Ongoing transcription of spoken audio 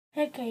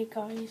Okay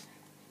guys,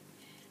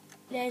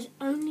 there's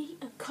only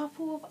a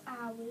couple of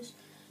hours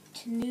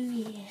to New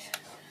Year's.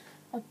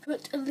 I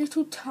put a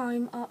little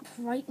time up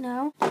right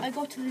now. I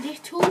got a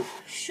little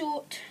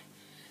short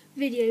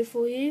video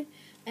for you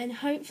and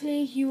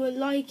hopefully you will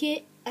like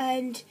it,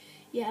 and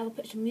yeah, I'll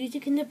put some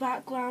music in the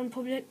background,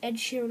 probably like Ed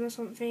Sheeran or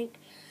something,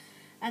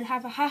 and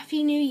have a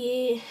happy new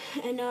year,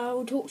 and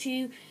I'll talk to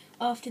you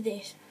after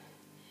this.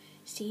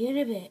 See you in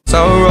a bit.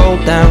 So I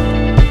rolled down,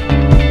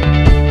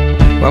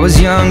 I was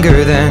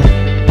younger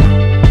then.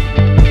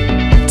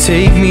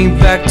 Take me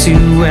back to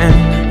when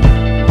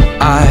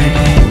I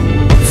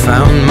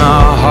found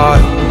my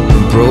heart,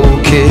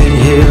 broke it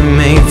here,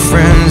 made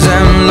friends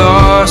and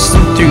lost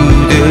them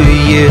through the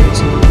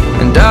years.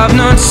 And I've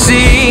not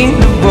seen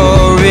the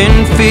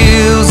boring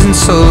fields in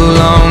so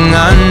long.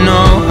 I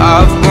know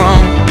I've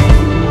grown,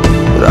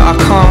 but I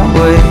can't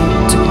wait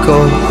to go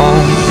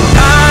home.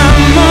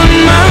 I'm on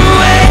my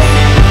way,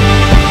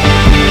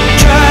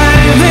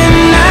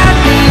 driving at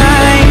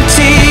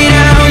 90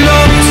 down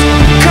those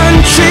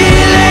country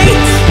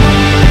lanes,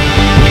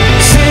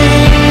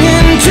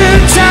 singing to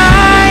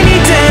Tiny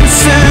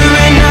Dancer,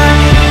 and I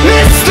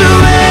miss the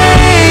way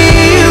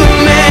you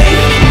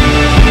make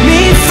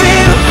me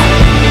feel.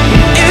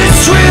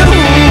 It's real.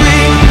 We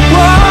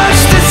watch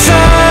the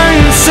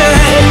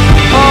sunset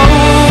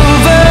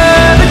over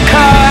the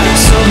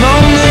castle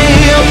on the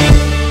hill.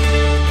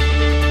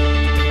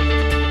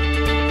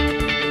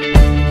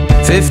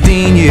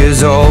 15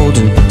 years old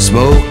and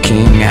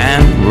smoking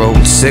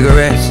hand-rolled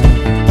cigarettes.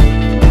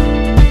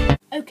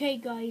 Okay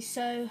guys,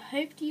 so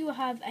hope you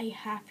have a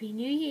happy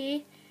new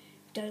year.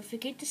 Don't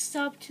forget to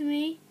sub to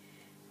me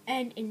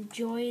and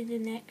enjoy the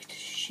next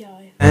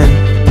show.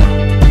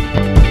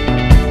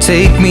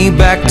 Take me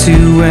back to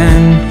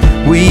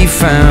when we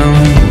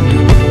found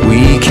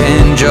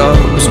weekend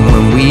jobs, and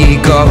when we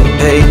got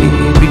paid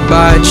we'd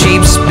buy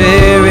cheap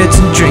spirits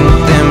and drink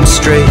them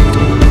straight.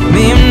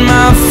 Me and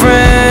my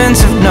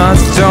friends have not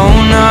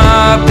thrown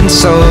up in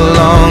so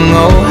long.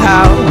 Oh,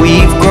 how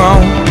we've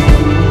grown,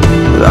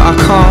 but I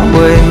can't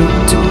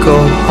wait to go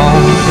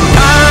home.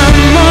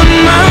 I'm on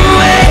my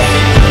way,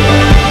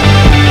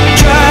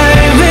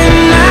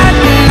 driving at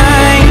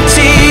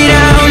 90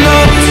 down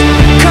those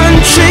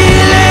country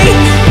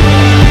lanes,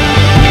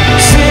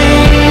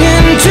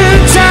 singing to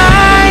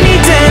Tiny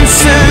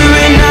Dancer,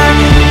 and I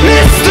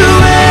miss the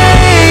way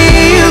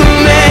you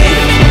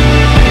make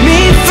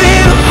me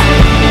feel.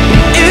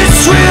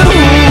 It's real.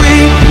 We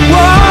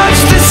watch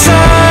the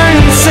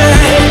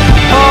sunset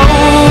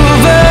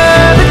over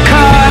the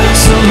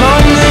castle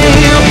on the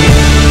hill.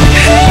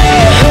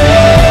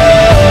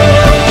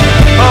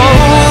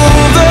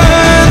 Over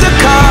the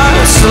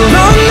castle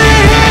on the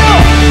hill.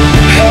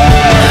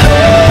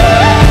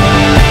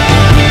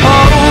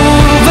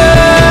 Over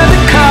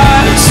the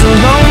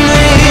castle on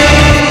the hill.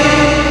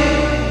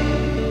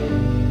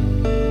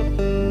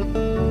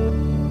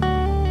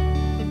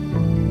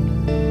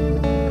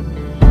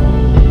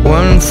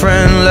 One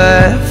friend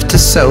left to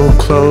sell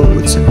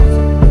clothes, and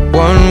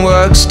one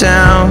works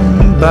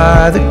down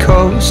by the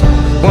coast.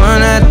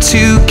 One had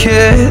 2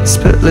 kids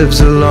but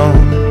lives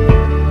alone.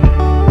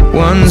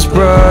 One's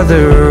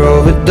brother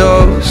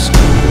overdosed.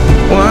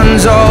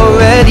 One's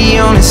already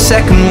on his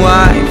second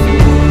wife.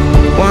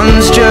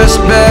 One's just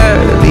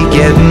barely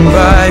getting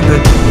by.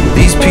 But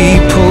these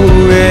people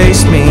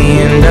raised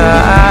me, and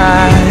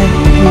I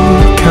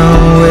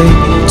can't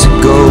wait to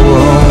go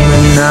home.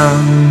 And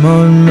I'm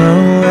on my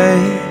way.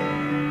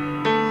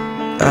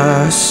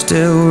 I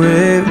still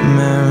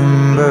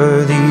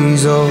remember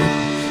these old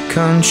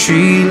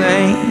country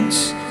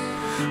lanes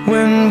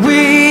when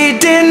we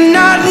did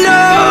not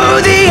know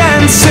the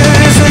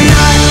answers, and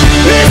I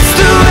miss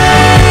the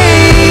way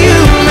you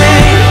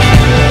make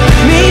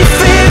me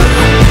feel.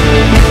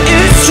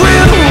 It's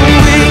real.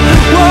 We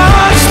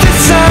watch the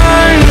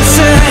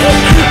sunset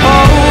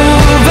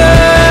over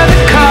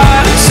the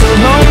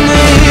castle on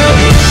the hill.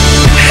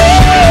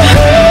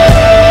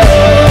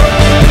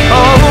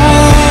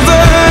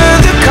 Over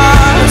the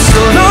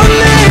castle on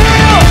the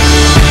hill.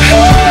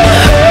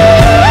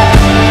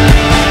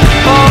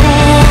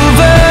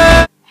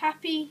 Over.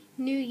 Happy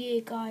New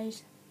Year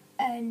guys,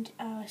 and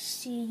I'll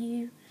see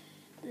you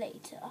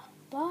later.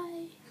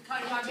 Bye.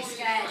 You might be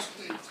scared.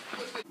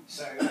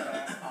 So,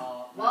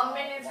 1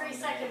 minute, 3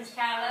 seconds,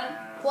 Callum.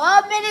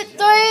 1 minute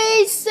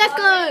 3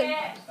 seconds.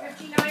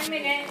 59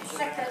 minutes,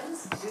 seconds.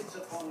 sits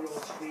upon your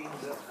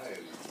screens at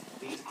home.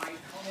 The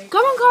iconic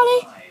Come on, Carly.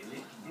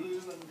 lit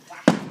blue and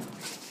black.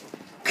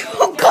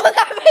 Oh God,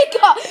 that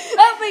makeup!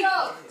 That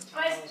makeup!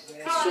 Where's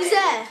She's Carly?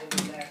 there.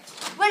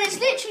 Well, it's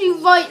literally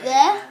right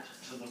there.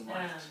 To the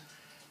right.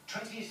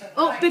 27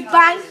 Oh, big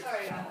bang.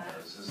 Sorry about that.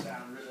 as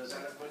Dan Ritter's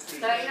eloquently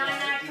 39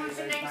 now, comes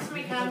in next to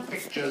me, Callum.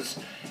 pictures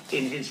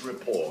in his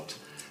report.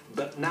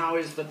 But now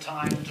is the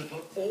time to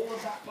put all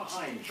of that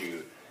behind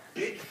you.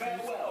 Bid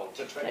farewell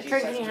to Drink in your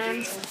 2017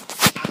 hands.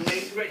 and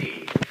make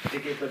ready to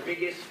give the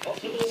biggest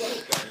possible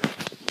welcome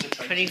to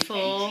 24,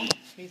 2018.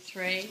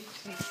 23,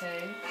 22.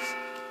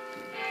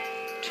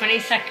 20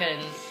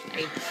 seconds.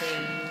 18. 19.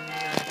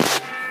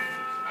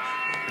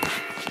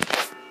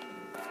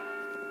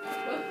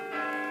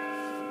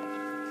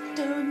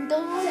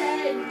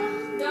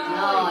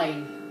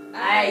 9,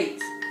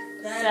 8,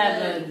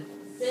 7,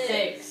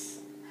 6,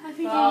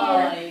 Happy New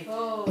Year. 5,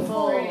 4,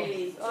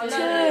 3, 2,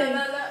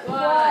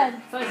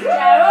 1. First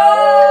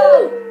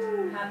Carol!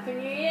 Happy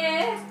New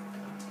Year!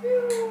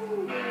 Happy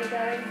New Year,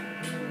 darling.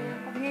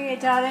 Happy New Year,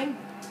 darling.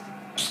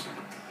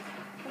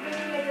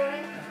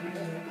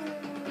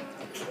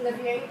 Love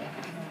you.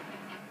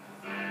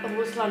 Oh,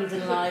 what's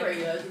London like?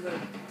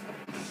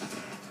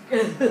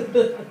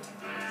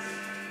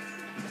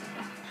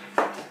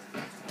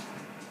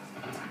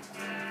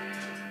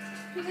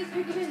 Do they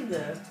pick it in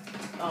there?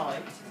 Oh,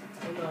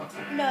 or not?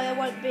 No, there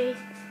won't be.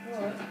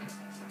 Alright.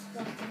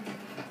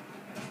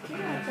 No,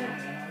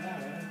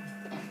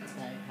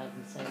 health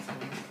and safety.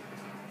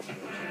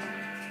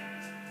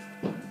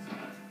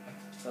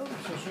 Oh,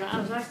 so she's not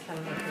how's that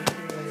calendar?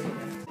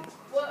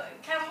 What,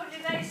 Cam, what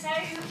did they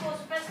say? Who was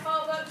the best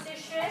fireworks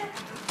this year?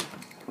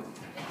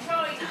 In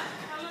China.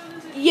 How long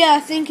was it? Yeah, I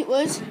think it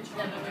was.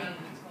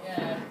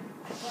 Yeah.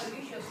 Well,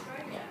 usually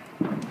Australia.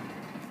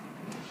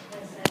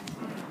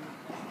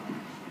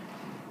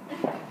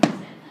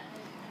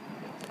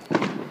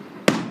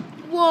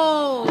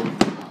 Whoa.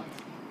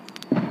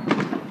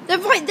 They're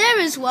right there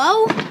as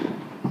well.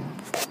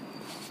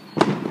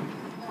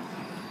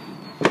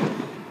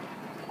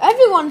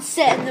 Everyone's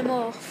setting them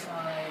off.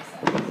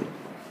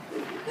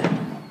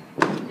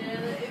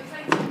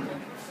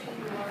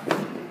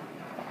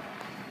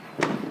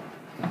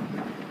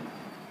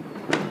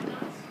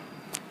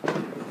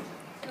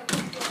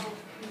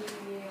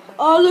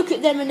 I'll look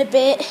at them in a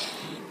bit.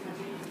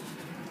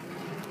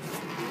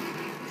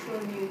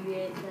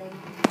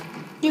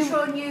 What's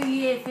your New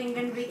Year thing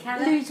going to be,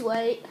 Callum? Lose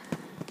weight.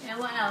 Yeah,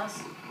 what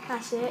else?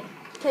 That's it.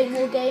 Play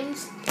more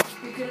games.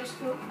 You good at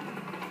school?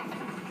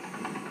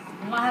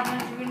 What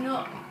happens if you're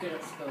not good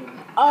at school?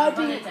 I'll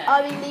be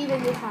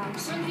leaving the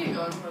house. When do you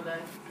go on holiday?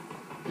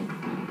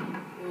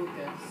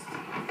 August.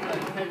 Oh,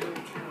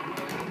 February,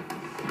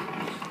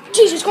 January.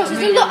 Jesus Christ,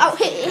 there's a lot out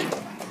here.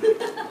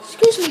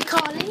 Excuse me,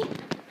 Carly.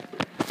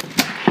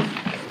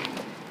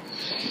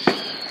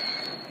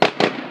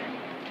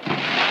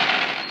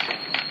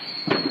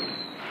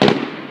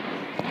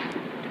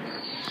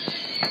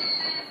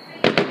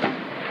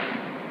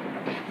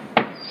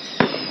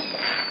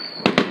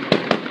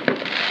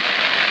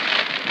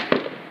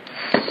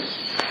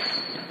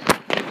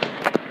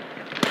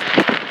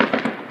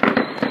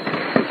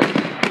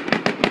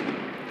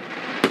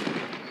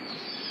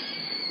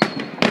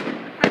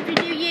 Happy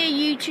New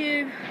Year,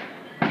 YouTube.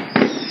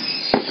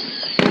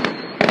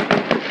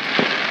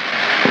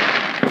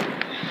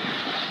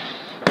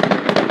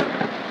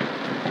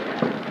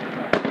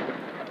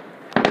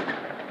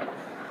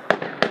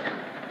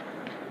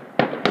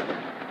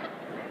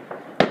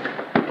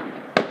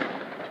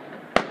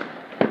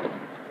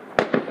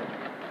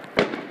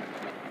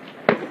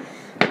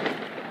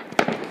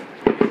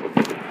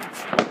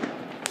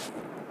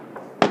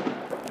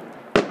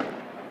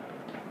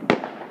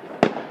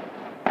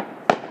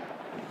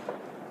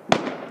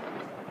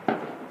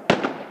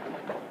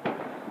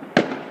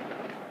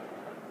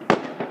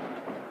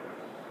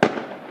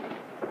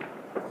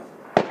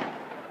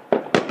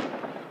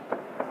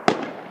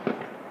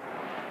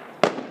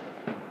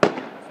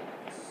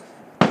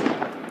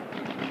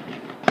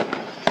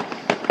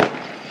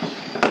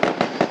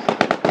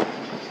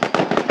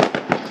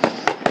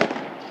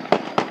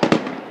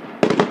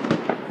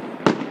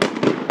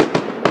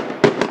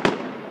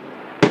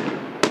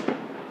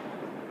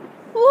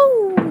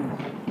 Woo!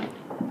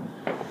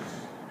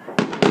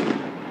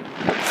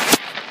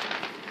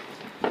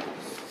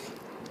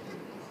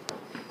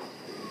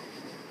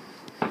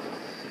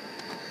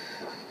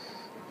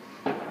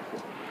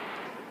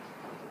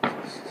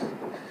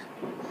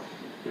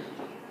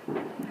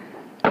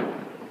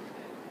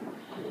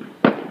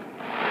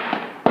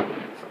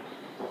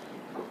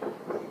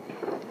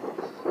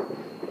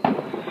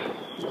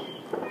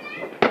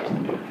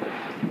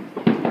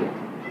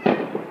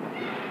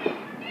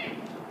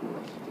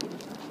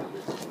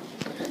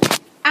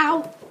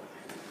 Ow!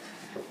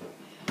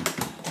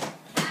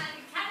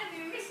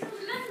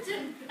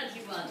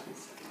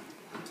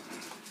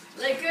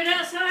 Are they good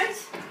outside?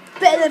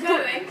 Better than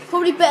Going.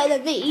 probably better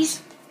than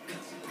these.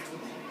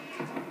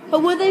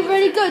 But were they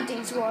really good,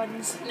 these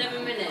ones?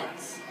 11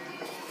 minutes.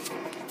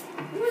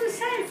 What was I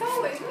saying?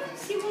 Forward. What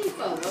did you want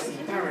forward?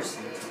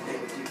 Embarrassing. They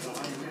would do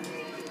behind them.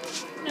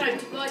 No,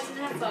 Dubai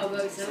didn't have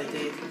fireworks. They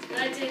did. No,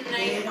 didn't They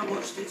they? did. I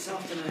watched it this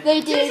afternoon. They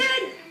did.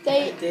 Didn't.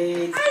 They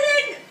did.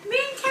 Alan, me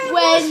and Karen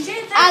when watched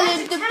it. They Alan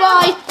had to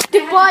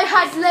Dubai tell.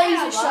 had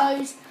laser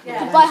shows.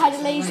 Yeah. Dubai had a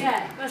laser.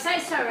 Yeah, well, say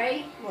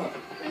sorry. What?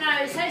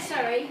 No, say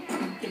sorry.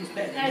 It was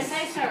better than No, this.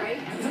 say sorry. It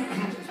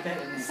was better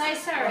than this. Say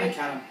sorry. Right,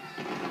 Callum.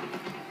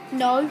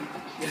 No,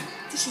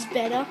 this is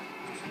better.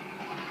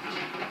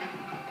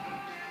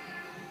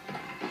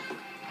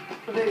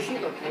 Although she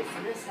got paid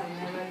for this, having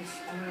her own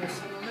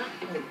song on that.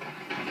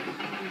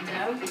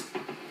 No.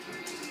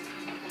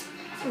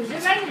 Was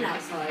it raining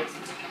outside?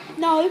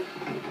 No,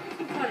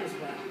 Quite as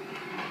well.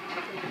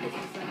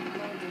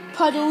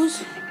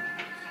 puddles.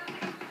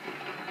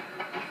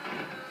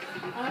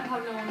 Okay. how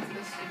no one's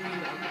missed a new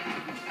one.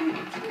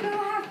 No, I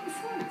have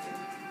before.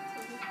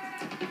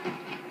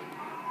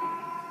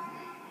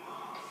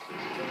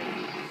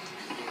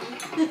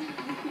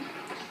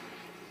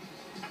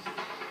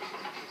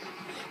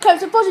 Okay,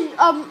 suppose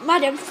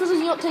Maddie, I'm supposing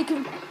you're not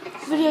taking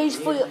videos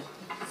for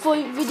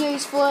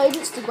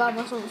Instagram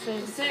or something.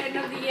 Is it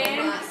another year?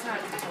 That's how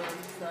it's done,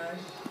 so.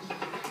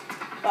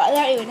 But I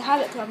don't even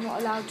have it because I'm not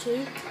allowed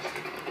to.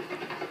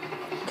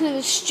 Because of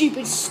the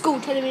stupid school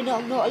telling me that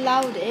I'm not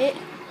allowed it.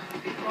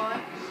 Why?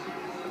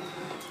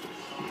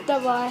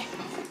 Don't worry.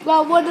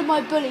 Well, one of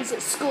my bullies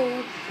at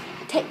school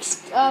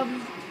DM'd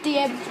me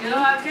No,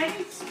 I'm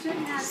ready to do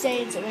that.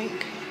 saying something. And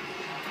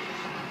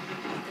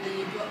then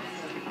you block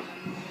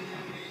them.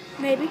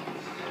 Maybe.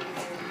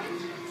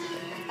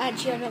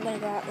 Actually, I'm not going to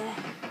go out there.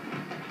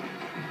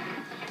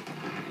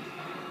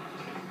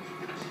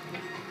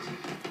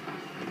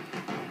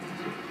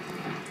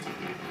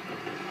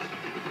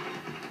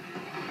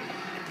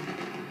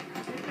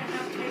 We're going to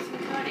have to do some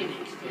karting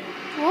next year.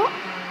 What?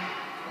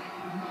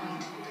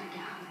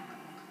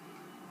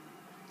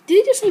 Did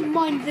you just say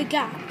mind the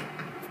gap?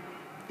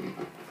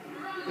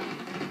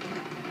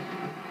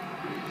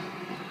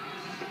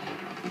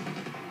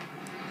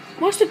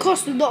 Must have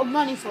cost a lot of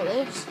money for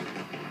this.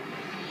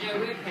 Yeah,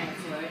 we're paying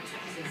for it.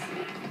 Taxes.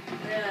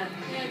 Yeah.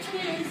 Yeah,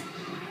 cheers.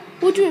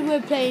 What do you mean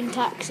we're paying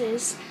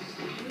taxes?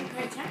 We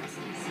pay taxes.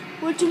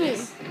 What do you mean?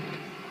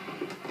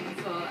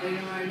 For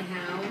owning our own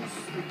house,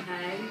 we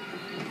pay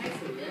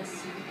for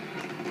this.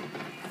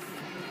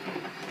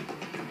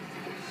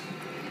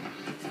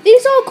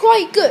 These are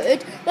quite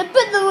good. They're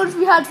better than the ones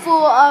we had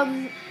for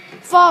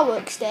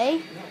fireworks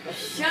day.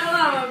 Shut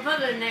up, my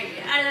brother next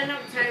and in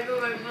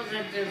October my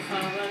brother did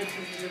fireworks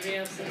with everybody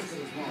else's.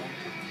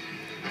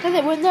 And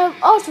then when they're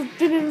also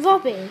been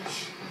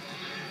rubbish.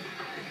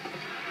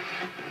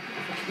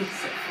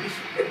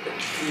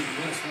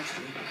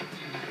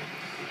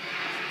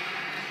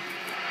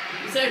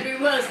 So it'd be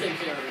worse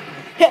next year.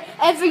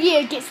 Every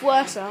year it gets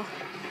worse. I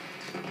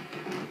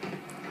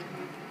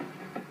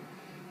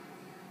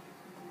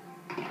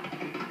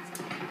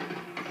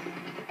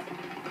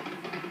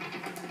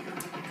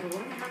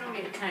wonder how long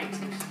it takes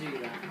them to do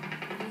that.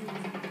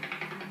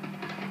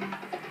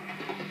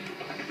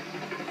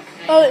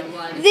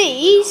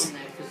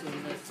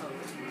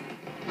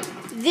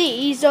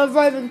 These are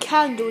Roman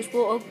candles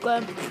bought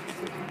up.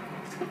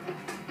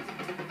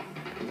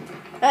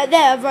 They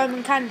are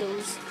Roman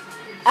candles,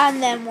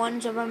 and them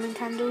ones are Roman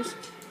candles.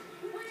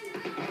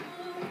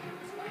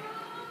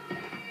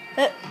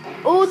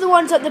 All the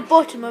ones at the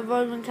bottom are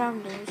Roman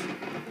candles.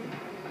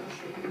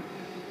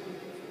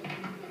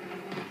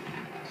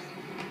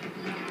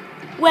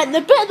 When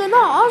they're better than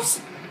ours.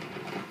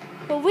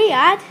 What we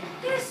had.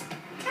 Yes,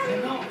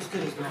 They're not as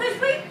good as mine.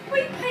 because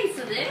we pay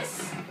for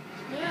this.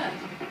 Yeah.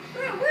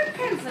 We're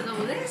paying for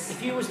all this.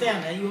 If you was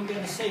down there, you wouldn't be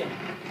able to see them.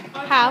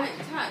 How?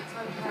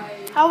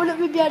 How will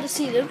we be able to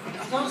see them?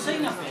 I can't see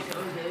nothing.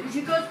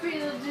 You got to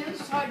be on the other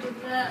side of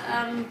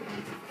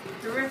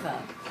the river.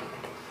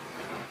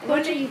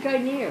 Why don't you go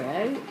near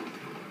it?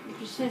 You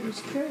just have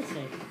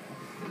security.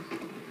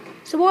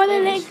 So why are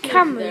they letting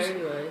cameras?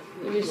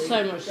 There was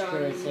so much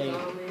security.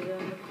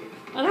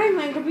 I know,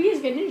 man, a couple of years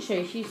ago, didn't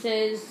she? She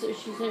says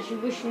she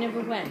wished she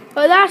never went.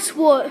 Oh, that's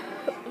what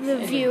the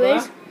view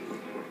is.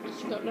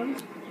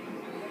 Scotland.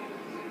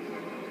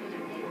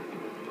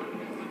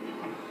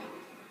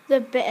 They're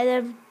better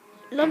than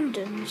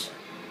London's.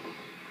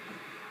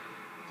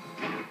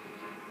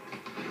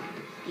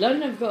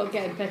 London have got to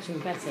get better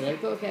and better.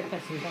 They've got to get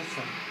better and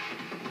better.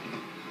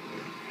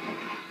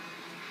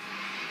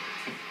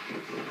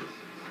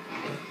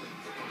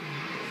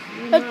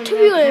 To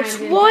be honest,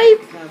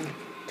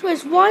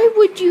 why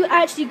would you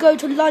actually go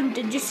to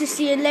London just to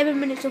see 11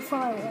 minutes of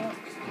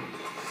fireworks?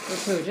 What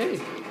could we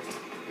do?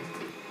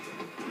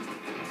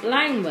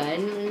 Lang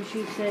went and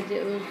she said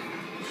it was.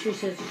 She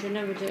said she'll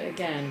never do it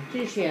again.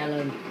 Didn't she,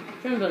 Ellen?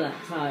 Remember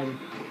that time?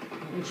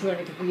 And she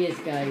went a couple of years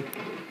ago.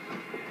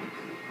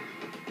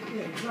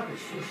 Yeah, it's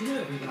rubbish. She knew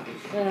it'd be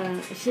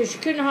rubbish. So she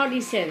couldn't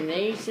hardly see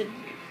anything. She said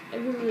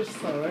everyone was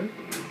foreign.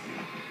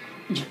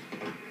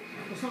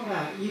 It's not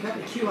that. You've had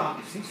to queue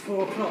up since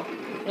 4 o'clock to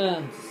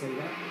see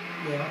that.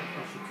 Yeah, I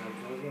should tell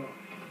you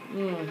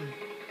as well.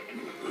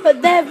 But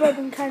they're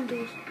Roman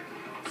candles.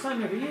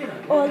 Same every year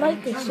though. Oh, I They like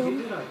don't this change one.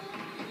 it, do they?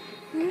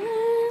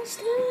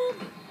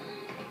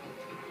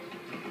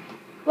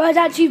 Well, it's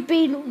actually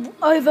been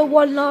over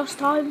one last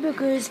time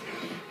because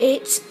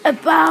it's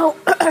about.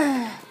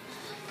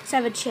 Let's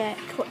have a check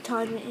what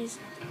time it is.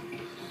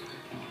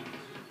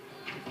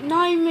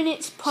 9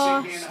 minutes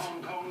past.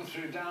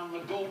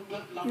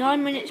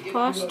 9 minutes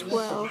past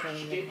 12.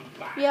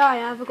 Yeah, I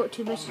have. I've got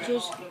 2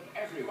 messages.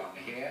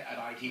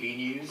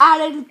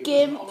 Alan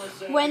Gimp,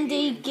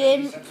 Wendy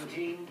Gimp.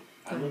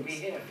 And we'll be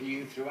here for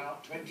you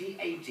throughout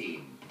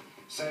 2018.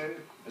 So,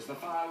 as the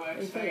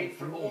fireworks fade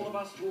from all of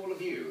us to all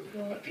of you,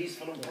 a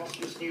peaceful and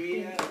prosperous new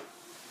year,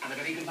 and a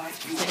very good night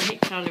to you all.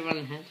 Charlie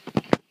running ahead.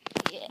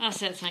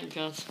 That's it, thank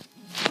God.